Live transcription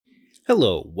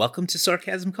Hello, welcome to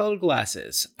Sarcasm Colored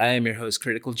Glasses. I am your host,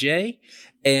 Critical J,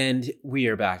 and we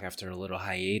are back after a little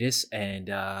hiatus. And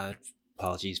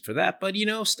apologies for that, but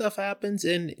stuff happens,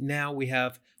 and now we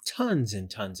have tons and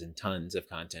tons and tons of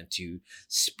content to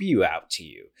spew out to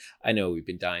you. I know we've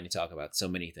been dying to talk about so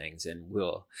many things, and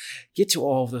we'll get to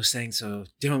all of those things, so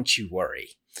don't you worry.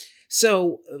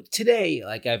 So today,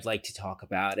 I'd like to talk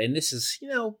about, and this is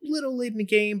a little late in the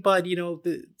game, but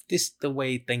the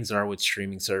way things are with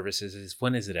streaming services is,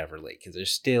 when is it ever late? Because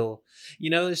there's still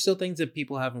things that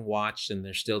people haven't watched, and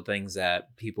there's still things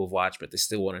that people have watched but they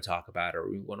still want to talk about, or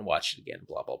we want to watch it again,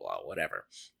 blah blah blah, whatever.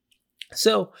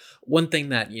 So one thing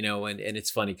that, and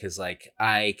it's funny because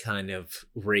I kind of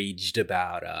raged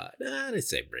about, not to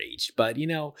say raged, but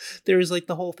there was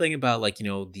the whole thing about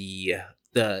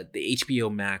the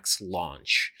HBO Max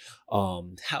launch,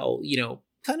 how,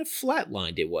 kind of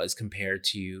flatlined it was compared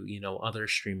to, other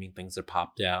streaming things that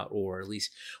popped out, or at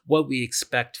least what we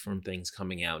expect from things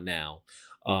coming out now.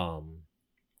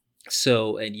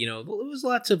 So, and it was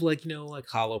lots of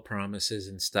hollow promises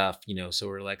and stuff, so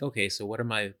we're like, okay, so what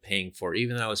am I paying for,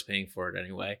 even though I was paying for it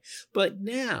anyway? But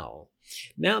now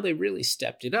they really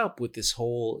stepped it up with this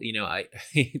whole, I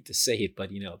hate to say it, but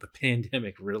the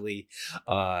pandemic really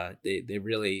they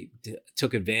really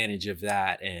took advantage of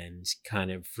that, and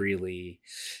kind of really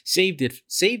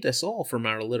saved us all from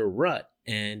our little rut,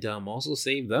 and also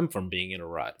saved them from being in a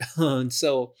rut. And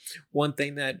so one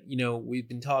thing that we've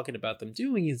been talking about them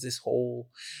doing is this whole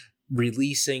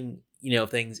releasing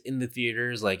things in the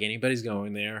theaters, like anybody's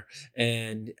going there,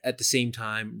 and at the same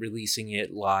time releasing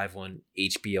it live on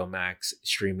HBO Max,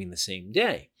 streaming the same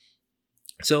day.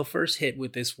 So first hit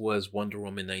with this was Wonder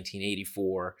Woman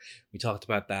 1984. We talked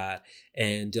about that,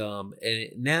 and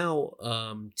now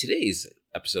today's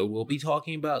episode we'll be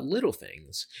talking about Little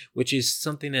Things, which is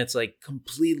something that's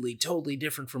completely, totally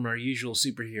different from our usual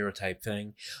superhero type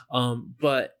thing.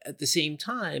 But at the same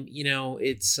time,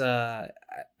 it's I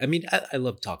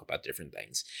love to talk about different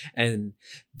things, and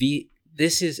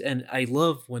and I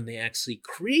love when they actually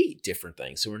create different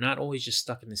things, so we're not always just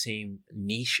stuck in the same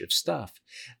niche of stuff.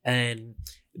 And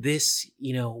this,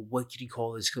 what could you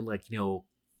call this?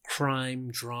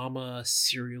 Crime drama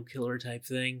serial killer type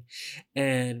thing.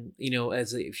 And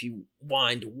if you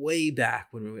wind way back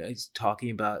when we was talking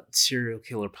about serial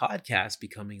killer podcasts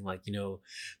becoming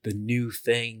the new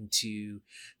thing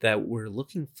that we're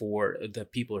looking for,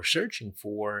 that people are searching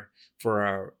for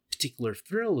our particular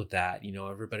thrill of that,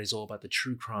 everybody's all about the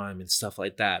true crime and stuff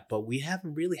like that, but we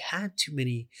haven't really had too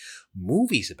many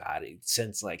movies about it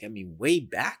since way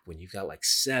back when you've got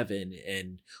Seven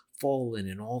and Fallen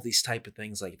and all these type of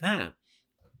things like that.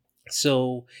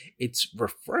 So it's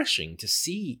refreshing to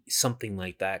see something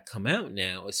like that come out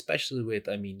now, especially with,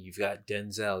 you've got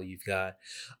Denzel, you've got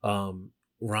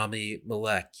Rami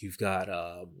Malek, you've got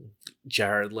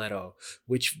Jared Leto,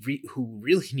 who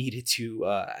really needed to,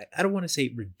 I don't want to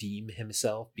say redeem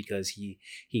himself, because he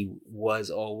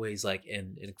was always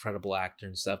an incredible actor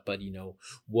and stuff, but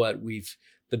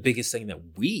the biggest thing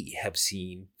that we have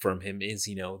seen from him is,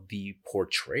 the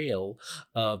portrayal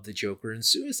of the Joker in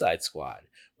Suicide Squad,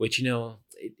 which,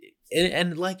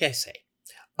 and like I say,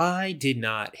 I did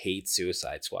not hate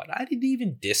Suicide Squad. I didn't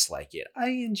even dislike it.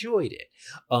 I enjoyed it.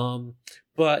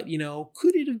 But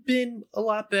could it have been a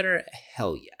lot better?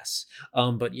 Hell yes.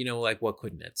 But what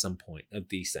couldn't at some point of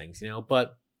these things,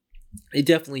 but it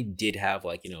definitely did have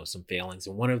some failings,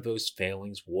 and one of those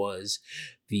failings was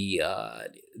the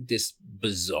this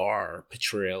bizarre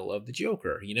portrayal of the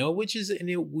Joker, which is,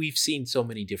 and we've seen so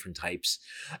many different types,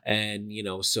 and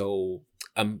so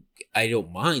I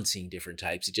don't mind seeing different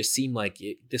types. It just seemed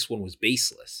this one was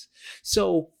baseless.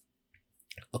 So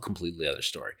a completely other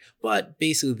story, but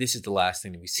basically this is the last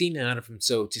thing that we've seen out of him.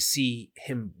 So to see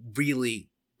him really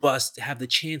have the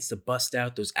chance to bust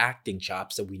out those acting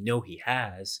chops that we know he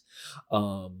has,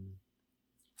 and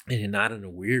not in a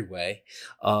weird way,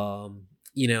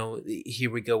 here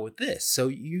we go with this. So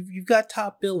you've got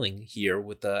top billing here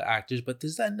with the actors, but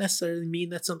does that necessarily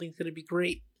mean that something's going to be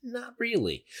great? Not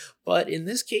really. But in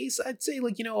this case, I'd say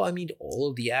all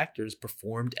of the actors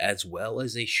performed as well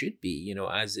as they should be,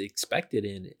 as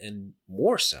expected, and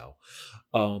more so,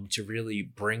 to really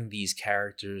bring these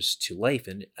characters to life.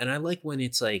 And I like when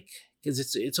it's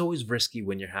because it's always risky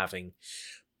when you're having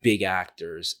big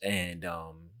actors, and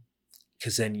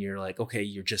because then you're okay,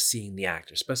 you're just seeing the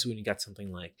actor, especially when you got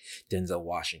something like Denzel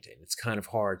Washington. It's kind of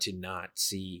hard to not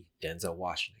see Denzel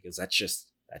Washington, because that's just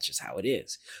how it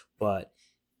is. But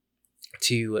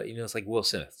to it's like Will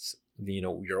Smith.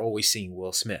 You're always seeing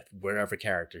Will Smith wherever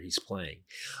character he's playing.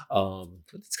 But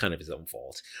it's kind of his own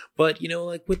fault. But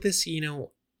with this,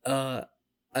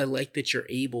 I like that you're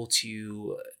able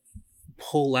to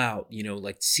pull out,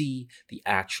 like see the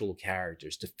actual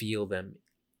characters, to feel them,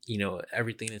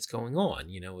 everything that's going on.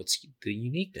 It's the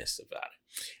uniqueness about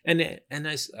it. And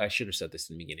I should have said this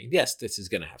in the beginning. Yes, this is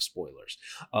going to have spoilers.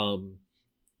 Um,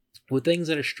 with things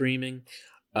that are streaming,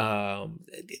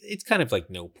 it's kind of like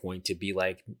no point to be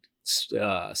like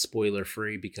spoiler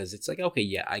free, because it's like, okay,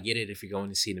 yeah, I get it if you're going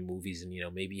to see the movies and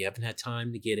maybe you haven't had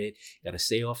time to get it, you got to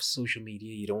stay off social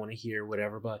media, you don't want to hear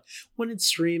whatever. But when it's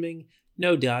streaming,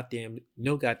 no goddamn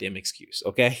excuse.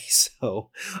 Okay.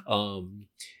 Um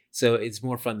so it's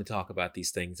more fun to talk about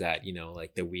these things that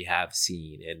like that we have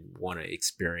seen and want to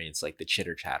experience, like the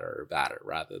chitter chatter about it,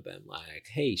 rather than like,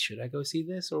 hey, should I go see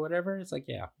this or whatever. It's like,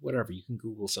 yeah, whatever, you can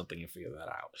Google something and figure that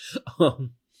out.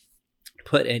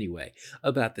 But anyway,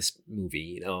 about this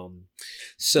movie,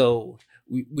 so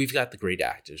we've got the great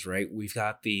actors, right? We've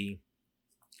got the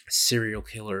serial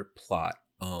killer plot.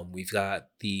 We've got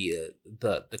the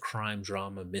crime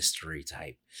drama mystery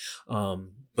type.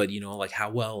 But like how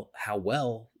well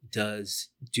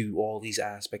do all these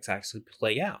aspects actually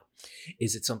play out?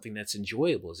 Is it something that's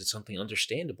enjoyable? Is it something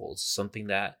understandable? Is it something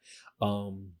that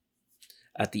um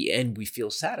at the end we feel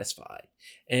satisfied?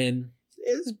 And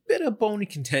there's been a bone of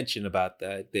contention about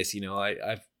this.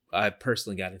 I've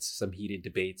personally got into some heated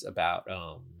debates about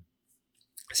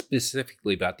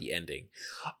specifically about the ending.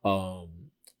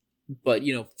 But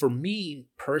for me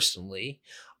personally,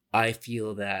 I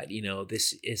feel that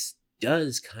this is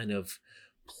does kind of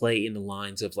play in the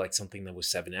lines of like something that was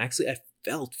Seven. Actually, I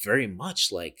felt very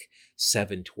much like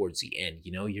Seven towards the end.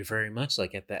 You're very much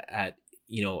like at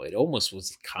it almost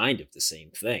was kind of the same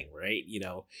thing, right?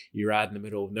 You're out in the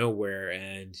middle of nowhere,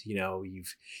 and you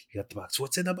got the box.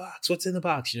 What's in the box? What's in the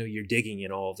box? You're digging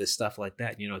and all this stuff like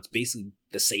that. It's basically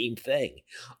the same thing.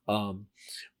 Um,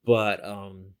 but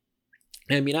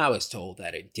I mean, I was told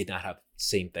that it did not have the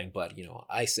same thing, but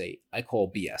I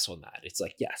call BS on that. It's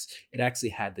like, yes, it actually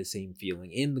had the same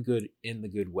feeling in the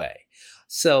good way.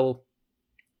 So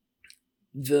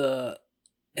the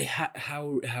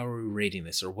how are we rating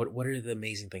this, or what are the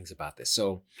amazing things about this?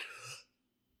 So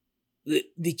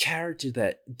the character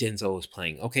that Denzel is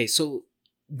playing. Okay, so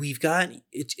we've got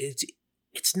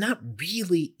it's not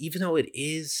really, even though it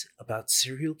is about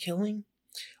serial killing,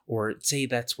 or say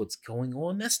that's what's going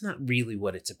on, that's not really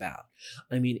what it's about.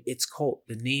 I mean, it's called,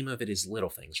 the name of it is Little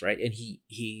Things, right? And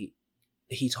he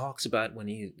talks about when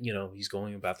he's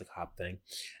going about the cop thing,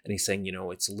 and he's saying,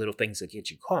 it's little things that get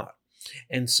you caught.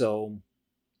 And so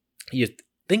you're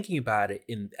thinking about it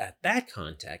in at that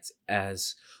context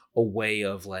as a way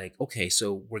of like, okay,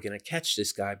 so we're gonna catch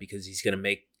this guy because he's gonna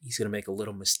make a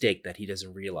little mistake that he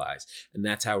doesn't realize, and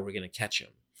that's how we're gonna catch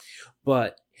him.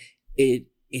 But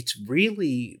it's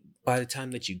really, by the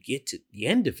time that you get to the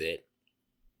end of it,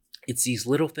 it's these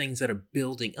little things that are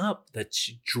building up,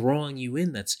 that's drawing you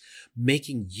in, that's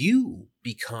making you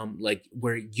become like,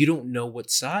 where you don't know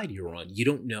what side you're on, you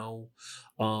don't know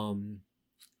um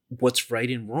what's right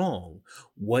and wrong,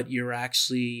 what you're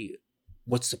actually,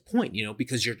 what's the point,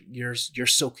 because you're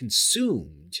so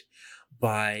consumed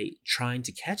by trying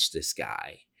to catch this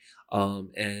guy,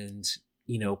 and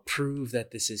prove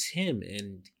that this is him,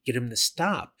 and get him to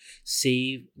stop,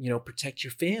 save, protect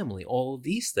your family, all of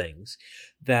these things,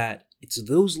 that it's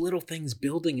those little things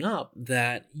building up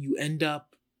that you end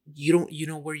up, you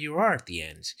know where you are at the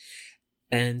end.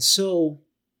 And so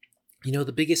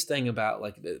the biggest thing about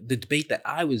like the debate that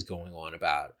I was going on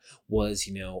about was,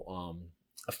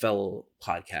 a fellow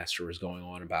podcaster was going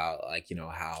on about like,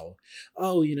 how,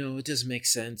 oh, it doesn't make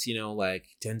sense, like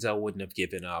Denzel wouldn't have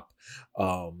given up,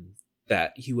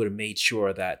 that he would have made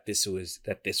sure that this was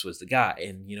the guy.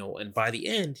 And and by the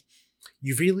end,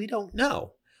 you really don't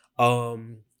know.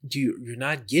 You're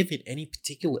not given any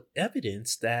particular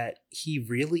evidence that he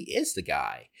really is the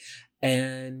guy.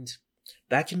 And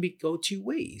that can go two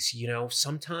ways.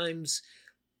 Sometimes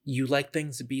you like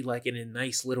things to be like in a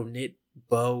nice little knit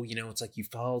bow. It's like you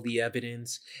follow the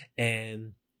evidence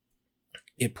and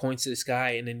it points to this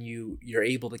guy, and then you're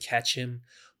able to catch him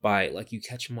by, like, you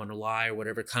catch him on a lie or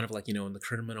whatever, kind of like, in the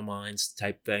Criminal Minds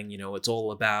type thing. It's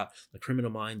all about the Criminal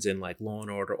Minds and like Law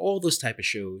and Order, all those type of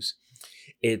shows.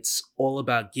 It's all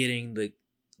about getting the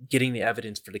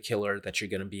evidence for the killer, that you're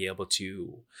going to be able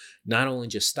to not only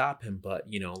just stop him, but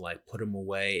like put him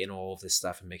away and all of this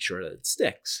stuff, and make sure that it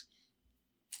sticks.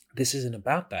 This isn't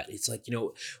about that. It's like,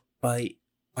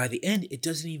 by the end, it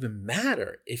doesn't even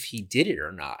matter if he did it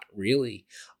or not, really.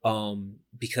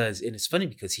 Because, and it's funny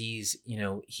because he's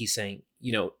saying,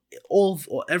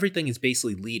 everything is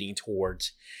basically leading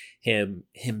towards him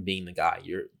being the guy.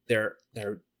 They're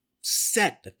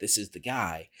set that this is the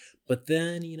guy, But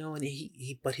then, and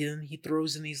but then he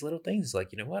throws in these little things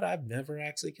like, what? I've never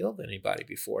actually killed anybody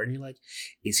before. And you're like,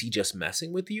 is he just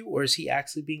messing with you or is he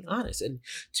actually being honest? And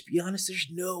to be honest, there's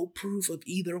no proof of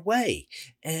either way.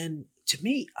 And to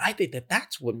me, I think that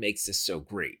that's what makes this so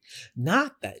great.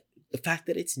 Not that the fact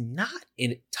that it's not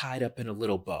tied up in a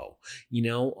little bow,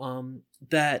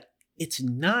 that it's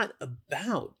not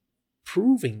about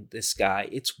proving this guy.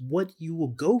 It's what you will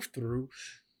go through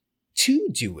to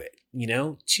do it,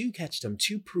 to catch them,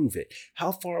 to prove it.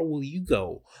 How far will you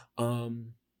go?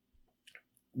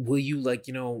 Will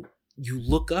you you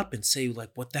look up and say like,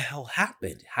 what the hell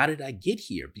happened? How did I get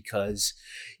here? Because,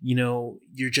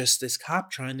 you're just this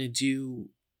cop trying to do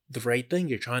the right thing.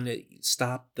 You're trying to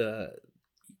stop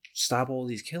all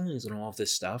these killings and all of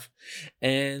this stuff.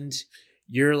 And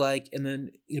you're like, and then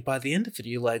by the end of it,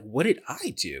 you're like, what did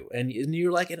I do? And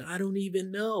you're like, and I don't even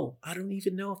know. I don't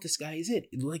even know if this guy is it.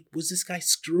 Like, was this guy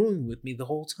screwing with me the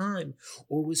whole time?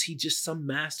 Or was he just some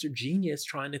master genius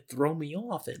trying to throw me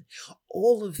off? And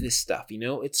all of this stuff,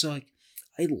 it's like,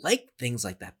 I like things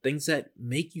like that, things that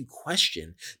make you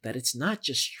question that it's not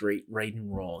just straight right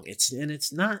and wrong. It's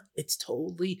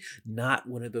totally not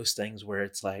one of those things where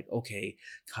it's like, okay,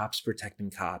 cops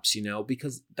protecting cops,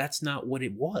 because that's not what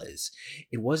it was.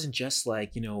 It wasn't just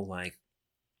like, like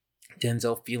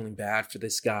Denzel feeling bad for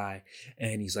this guy.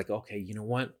 And he's like, okay, you know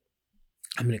what?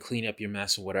 I'm going to clean up your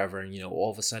mess or whatever. And,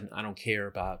 all of a sudden I don't care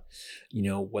about,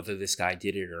 whether this guy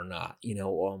did it or not,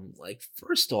 like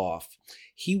first off,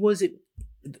 he wasn't,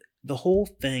 the whole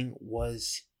thing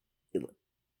was,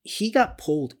 he got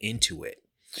pulled into it.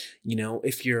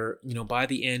 If you're, by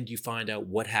the end, you find out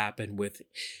what happened with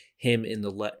him in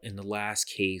the last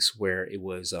case where it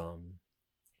was,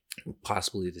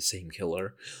 possibly the same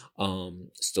killer.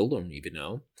 Still don't even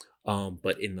know.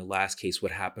 But in the last case,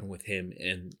 what happened with him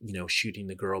and, shooting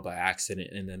the girl by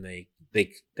accident, and then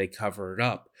they cover it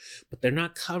up, but they're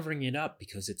not covering it up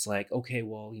because it's like, okay,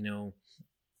 well,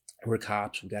 we're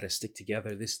cops, we got to stick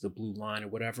together. This is the blue line or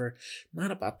whatever.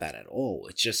 Not about that at all.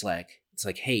 It's just like,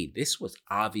 hey, this was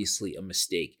obviously a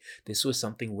mistake. This was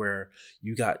something where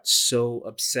you got so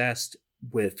obsessed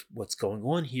with what's going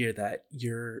on here that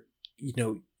you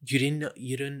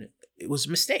didn't, it was a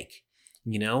mistake,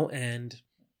 and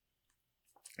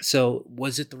so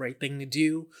was it the right thing to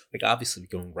do? Like, obviously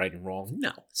going right and wrong.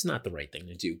 No, it's not the right thing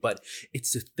to do, but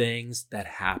it's the things that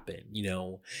happen,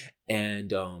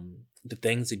 and, the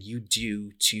things that you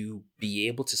do to be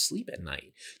able to sleep at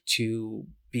night, to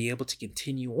be able to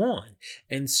continue on.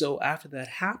 And so after that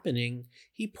happening,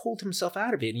 he pulled himself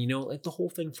out of it. And, like the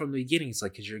whole thing from the beginning is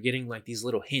like, because you're getting like these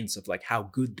little hints of like how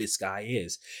good this guy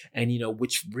is. And,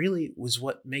 which really was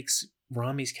what makes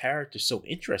Rami's character so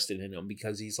interested in him,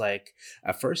 because he's like,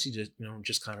 at first he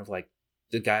just kind of like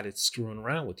the guy that's screwing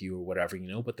around with you or whatever,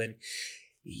 but then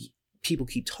people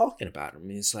keep talking about him.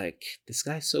 And it's like, this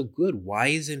guy's so good. Why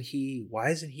isn't he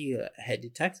a head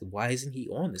detective? Why isn't he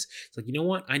on this? It's like, you know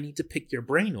what? I need to pick your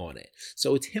brain on it.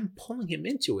 So it's him pulling him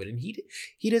into it. And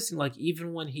he doesn't, like,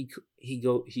 even when he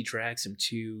drags him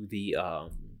to the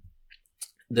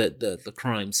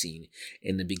crime scene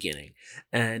in the beginning,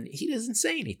 and he doesn't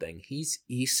say anything.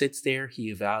 He sits there,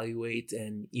 he evaluates,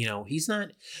 and he's not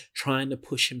trying to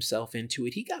push himself into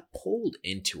it. He got pulled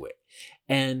into it.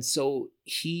 And so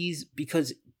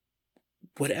because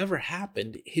whatever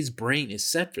happened, his brain is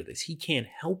set for this. He can't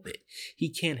help it. He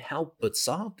can't help but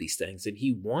solve these things, and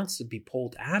he wants to be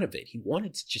pulled out of it. He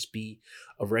wanted to just be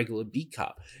a regular beat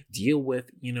cop, deal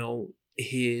with,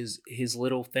 his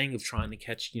little thing of trying to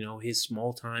catch, his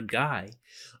small time guy,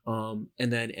 and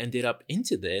then ended up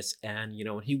into this. And,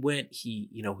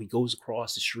 he goes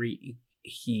across the street.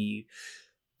 He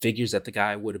figures that the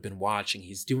guy would have been watching.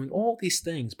 He's doing all these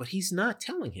things, but he's not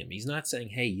telling him. He's not saying,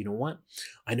 hey, you know what?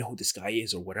 I know who this guy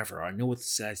is or whatever. I know what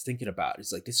this guy's thinking about.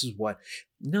 It's like, this is what,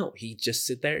 no, he just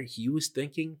sit there. He was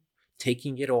thinking,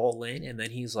 taking it all in. And then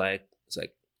he's like,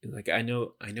 I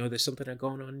know there's something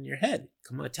going on in your head.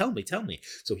 Come on, tell me.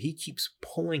 So he keeps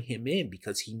pulling him in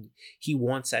because he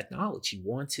wants that knowledge. He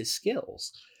wants his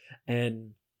skills.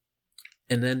 And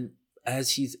then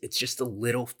it's just the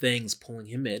little things pulling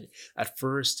him in. At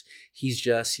first, he's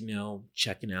just,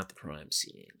 checking out the crime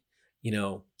scene,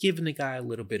 giving the guy a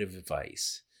little bit of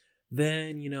advice.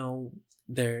 Then,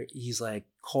 he's like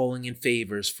calling in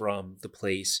favors from the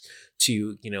place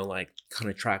to, like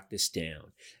kind of track this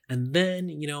down. And then,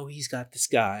 he's got this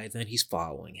guy, then he's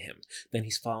following him, then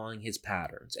he's following his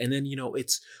patterns. And then,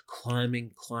 it's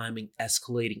climbing,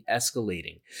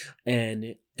 escalating.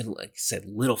 And like I said,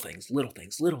 little things.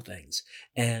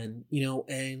 And,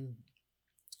 and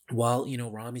while,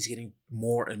 Rami's getting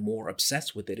more and more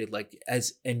obsessed with it,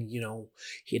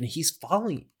 and he's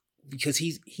because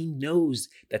he knows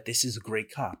that this is a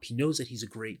great cop. He knows that he's a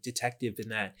great detective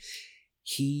and that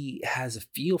he has a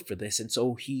feel for this, and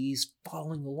so he's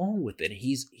following along with it.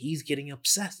 He's getting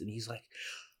obsessed, and he's like,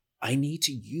 I need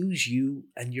to use you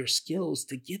and your skills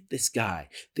to get this guy.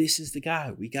 This is the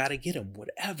guy. We got to get him,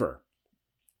 whatever.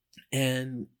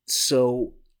 And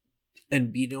so,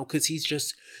 and because he's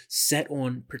just set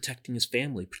on protecting his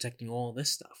family, protecting all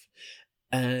this stuff,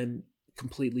 and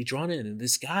completely drawn in. And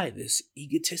this guy, this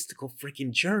egotistical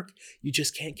freaking jerk, you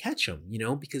just can't catch him,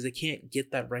 because they can't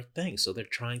get that right thing. So they're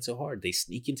trying so hard. They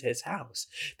sneak into his house.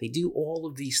 They do all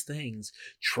of these things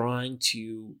trying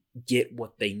to get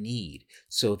what they need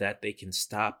so that they can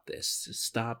stop this,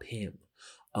 stop him.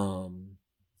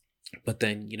 But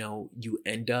then, you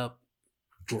end up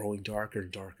growing darker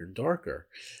and darker and darker.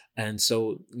 And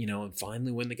so, and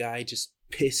finally when the guy just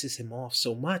pisses him off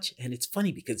so much, and it's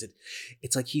funny because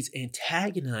it's like he's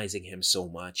antagonizing him so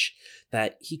much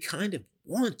that he kind of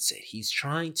wants it. He's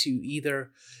trying to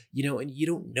either, and you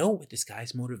don't know what this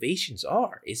guy's motivations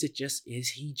are. Is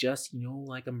he just,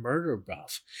 like a murder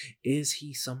buff? Is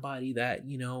he somebody that,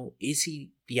 is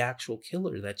he the actual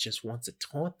killer that just wants to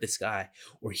taunt this guy,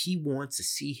 or he wants to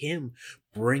see him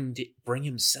bring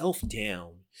himself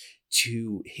down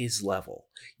to his level?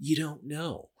 You don't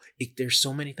know. There's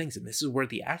so many things, and this is where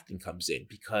the acting comes in,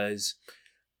 because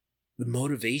the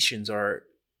motivations are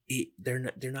they're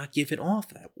not given off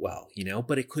that well,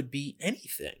 but it could be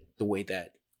anything the way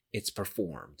that it's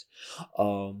performed.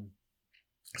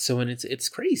 So, and it's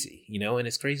crazy, and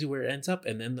it's crazy where it ends up.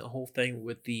 And then the whole thing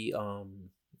with the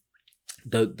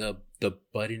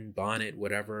button bonnet,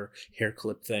 whatever, hair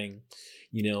clip thing,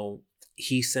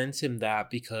 he sends him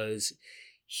that because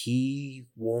he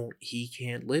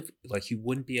can't live, like he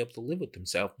wouldn't be able to live with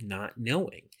himself not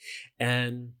knowing.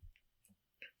 And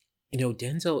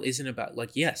Denzel isn't about,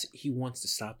 like, yes, he wants to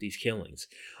stop these killings,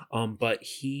 but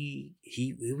he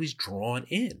was drawn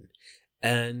in.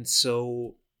 And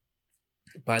so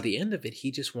by the end of it, he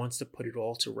just wants to put it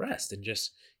all to rest and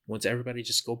just wants everybody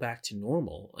just go back to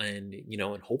normal. And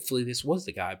and hopefully this was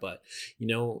the guy, but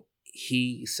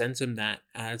he sends him that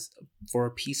as for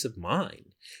a peace of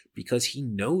mind, because he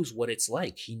knows what it's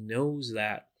like. He knows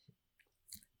that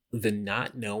the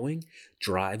not knowing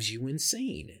drives you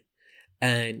insane,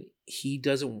 and he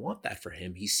doesn't want that for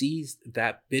him. He sees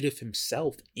that bit of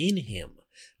himself in him.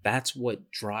 That's what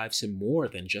drives him more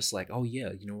than just like, oh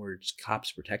yeah, we're just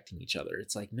cops protecting each other.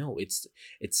 It's like, no, it's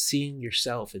seeing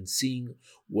yourself and seeing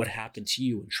what happened to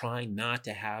you and trying not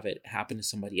to have it happen to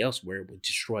somebody else where it would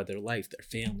destroy their life, their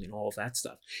family, and all of that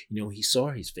stuff. He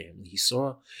saw his family. He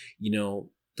saw, the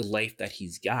life that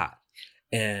he's got.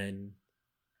 And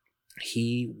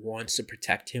he wants to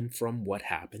protect him from what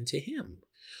happened to him.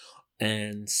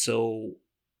 And so,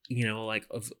 like,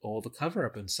 of all the cover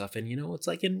up and stuff, and it's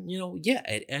like, and yeah,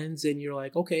 it ends and you're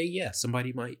like, okay, yeah,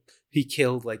 somebody might be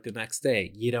killed like the next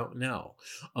day. You don't know.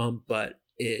 But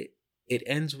it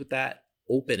ends with that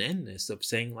open-endedness of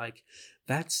saying, like,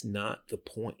 that's not the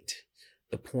point.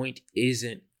 The point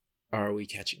isn't, are we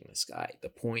catching this guy? The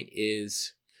point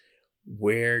is,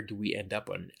 where do we end up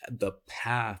on the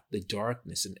path, the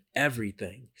darkness, and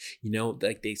everything?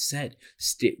 Like they said,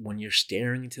 when you're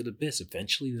staring into the abyss,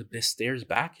 eventually the abyss stares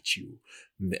back at you,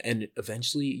 and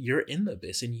eventually you're in the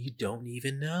abyss and you don't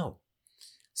even know.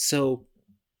 So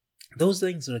those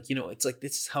things are like, it's like,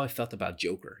 this is how I felt about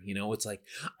Joker. It's like,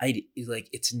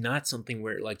 it's not something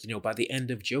where, like, by the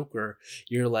end of Joker,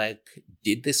 you're like,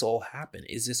 did this all happen?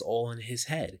 Is this all in his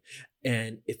head?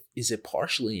 And is it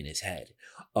partially in his head?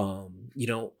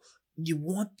 You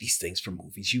want these things from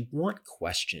movies. You want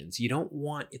questions. You don't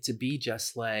want it to be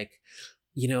just like,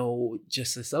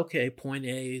 just this, okay, point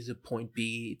A is a point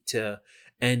B to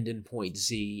end in point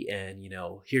Z, and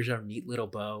here's our neat little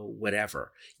bow,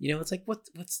 whatever. It's like,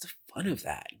 what's the fun of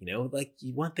that? Like,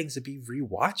 you want things to be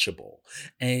rewatchable.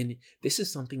 And this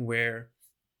is something where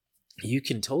you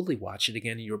can totally watch it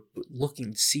again, and you're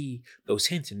looking to see those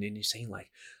hints, and then you're saying, like,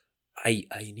 I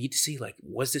need to see, like,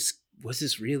 was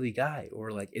this really guy,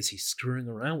 or like, is he screwing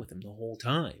around with him the whole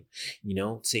time?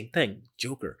 Same thing,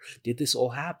 Joker, did this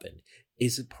all happen?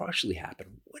 Is it partially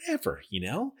happen? Whatever,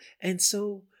 And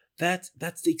so that's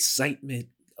the excitement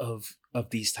of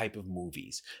these type of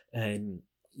movies. And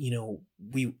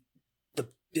the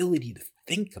ability to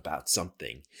think about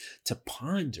something, to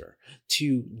ponder,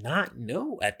 to not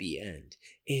know at the end,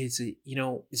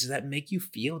 does that make you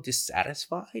feel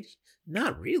dissatisfied?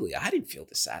 Not really. I didn't feel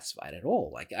dissatisfied at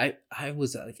all. Like, I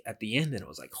was like, at the end, and I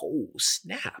was like, oh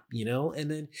snap, and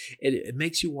then it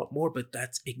makes you want more. But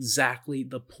that's exactly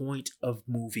the point of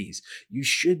movies. You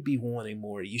should be wanting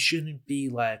more. You shouldn't be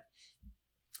like,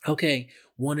 okay,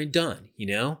 one and done,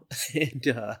 and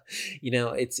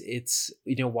it's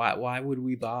why would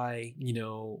we buy,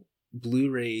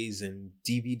 Blu-rays and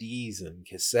DVDs and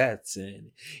cassettes,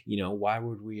 and why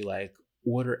would we like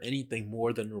order anything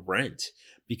more than a rent?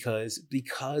 Because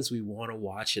we want to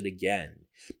watch it again,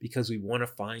 because we want to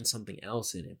find something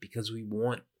else in it, because we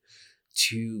want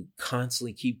to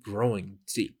constantly keep growing,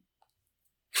 to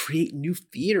create new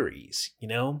theories,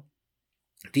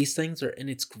 these things are, and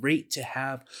it's great to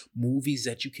have movies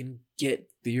that you can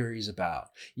get theories about,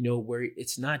 where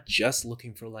it's not just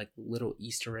looking for like little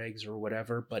Easter eggs or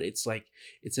whatever, but it's like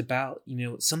it's about,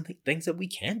 something, things that we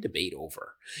can debate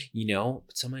over.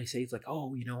 Somebody says like,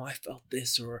 oh, I felt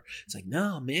this, or it's like,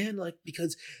 no man, like,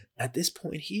 because at this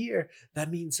point here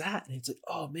that means that, and it's like,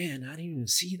 oh man, I didn't even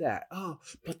see that. Oh,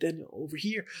 but then over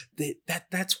here,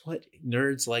 that's what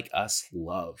nerds like us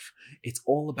love. It's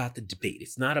all about the debate.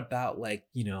 It's not about like,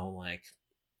 like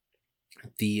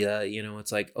the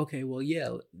it's like, okay, well,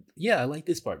 yeah, I like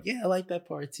this part, yeah, I like that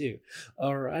part too,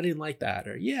 or I didn't like that,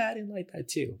 or yeah, I didn't like that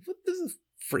too. What, this is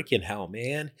freaking hell,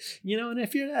 man. And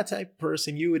if you're that type of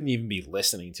person, you wouldn't even be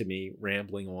listening to me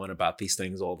rambling on about these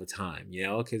things all the time,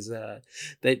 because that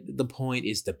the point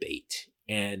is debate.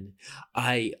 And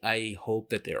I hope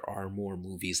that there are more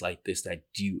movies like this that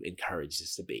do encourage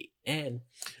this debate. And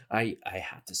I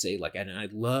have to say, like, and I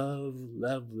love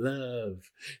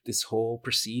this whole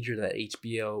procedure that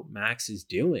HBO Max is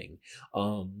doing.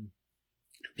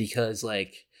 Because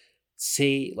like,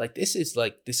 say like, this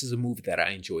is a movie that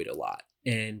I enjoyed a lot.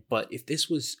 And but if this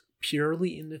was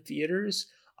purely in the theaters,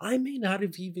 I may not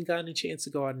have even gotten a chance to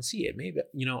go out and see it. Maybe,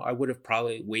 I would have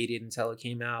probably waited until it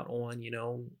came out on,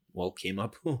 well, came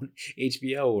up on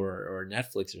HBO or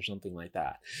Netflix or something like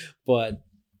that. But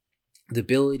the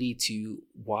ability to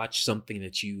watch something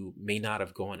that you may not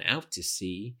have gone out to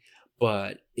see,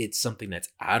 but it's something that's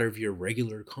out of your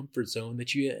regular comfort zone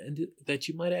that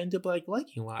you might end up like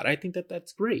liking a lot. I think that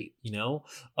that's great.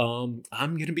 I'm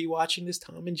gonna be watching this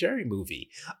Tom and Jerry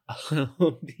movie,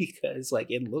 because like,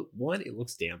 it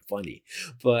looks damn funny,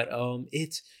 but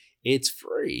it's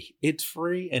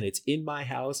free and it's in my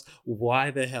house.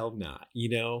 Why the hell not?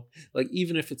 Like,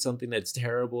 even if it's something that's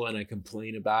terrible and I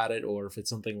complain about it, or if it's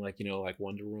something like, like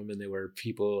Wonder Woman, there were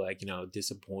people like,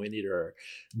 disappointed or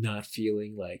not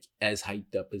feeling like as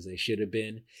hyped up as they should have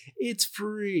been. It's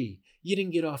free. You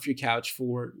didn't get off your couch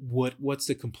for it. What's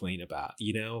the complaint about?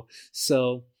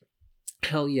 So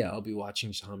hell yeah, I'll be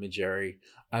watching Tom and Jerry.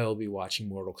 I will be watching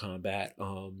Mortal Kombat,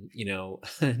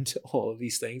 and all of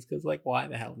these things, because like, why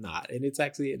the hell not? And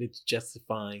it's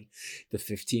justifying the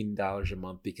 $15 a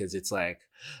month, because it's like,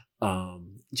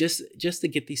 just to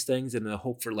get these things, and the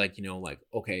hope for like, like,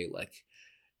 okay, like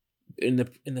in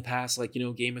the past, like,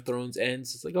 Game of Thrones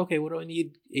ends, it's like, okay, what do I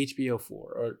need HBO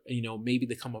for? Or maybe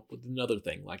they come up with another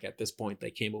thing, like at this point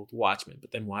they came up with Watchmen,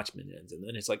 but then Watchmen ends, and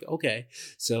then it's like, okay,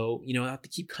 so I have to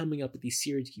keep coming up with these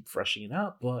series, keep freshening it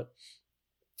up. But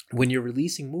when you're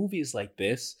releasing movies like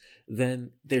this,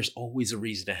 then there's always a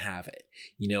reason to have it.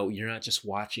 You're not just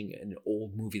watching an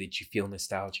old movie that you feel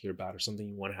nostalgic about, or something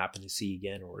you want to happen to see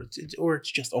again, or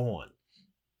it's just on.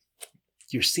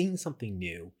 You're seeing something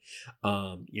new.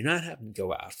 You're not having to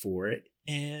go out for it.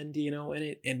 And,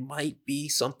 and it might be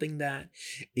something that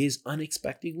is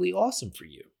unexpectedly awesome for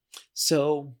you.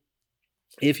 So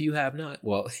if you have not,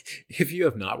 well, if you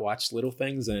have not watched Little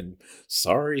Things, then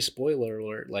sorry, spoiler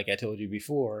alert, like I told you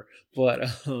before,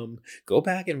 but go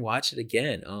back and watch it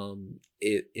again.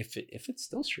 If it's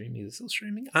still streaming, is it still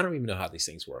streaming? I don't even know how these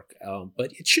things work.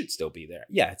 But it should still be there.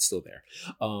 Yeah, it's still there.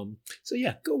 So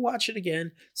yeah, go watch it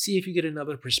again, see if you get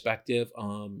another perspective.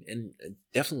 And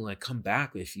definitely like come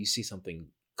back if you see something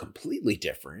completely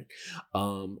different,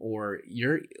 or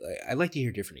I like to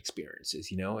hear different experiences.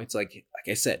 It's like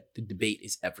I said, the debate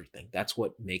is everything. That's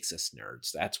what makes us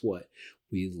nerds. That's what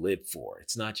we live for.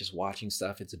 It's not just watching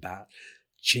stuff, it's about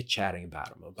chit-chatting about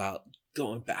them, about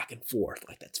going back and forth.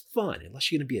 Like, that's fun.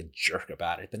 Unless you're gonna be a jerk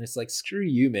about it, then it's like, screw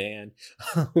you, man.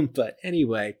 But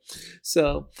anyway,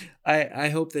 so I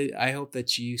hope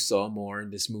that you saw more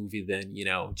in this movie than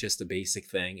just the basic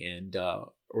thing, and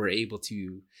were able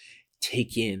to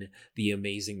take in the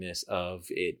amazingness of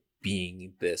it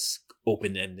being this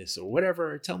open-endedness or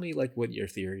whatever. Tell me like what your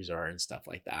theories are and stuff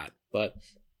like that. But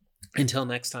until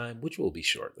next time, which will be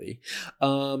shortly,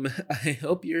 I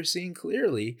hope you're seeing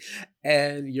clearly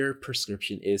and your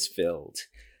prescription is filled.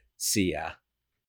 See ya.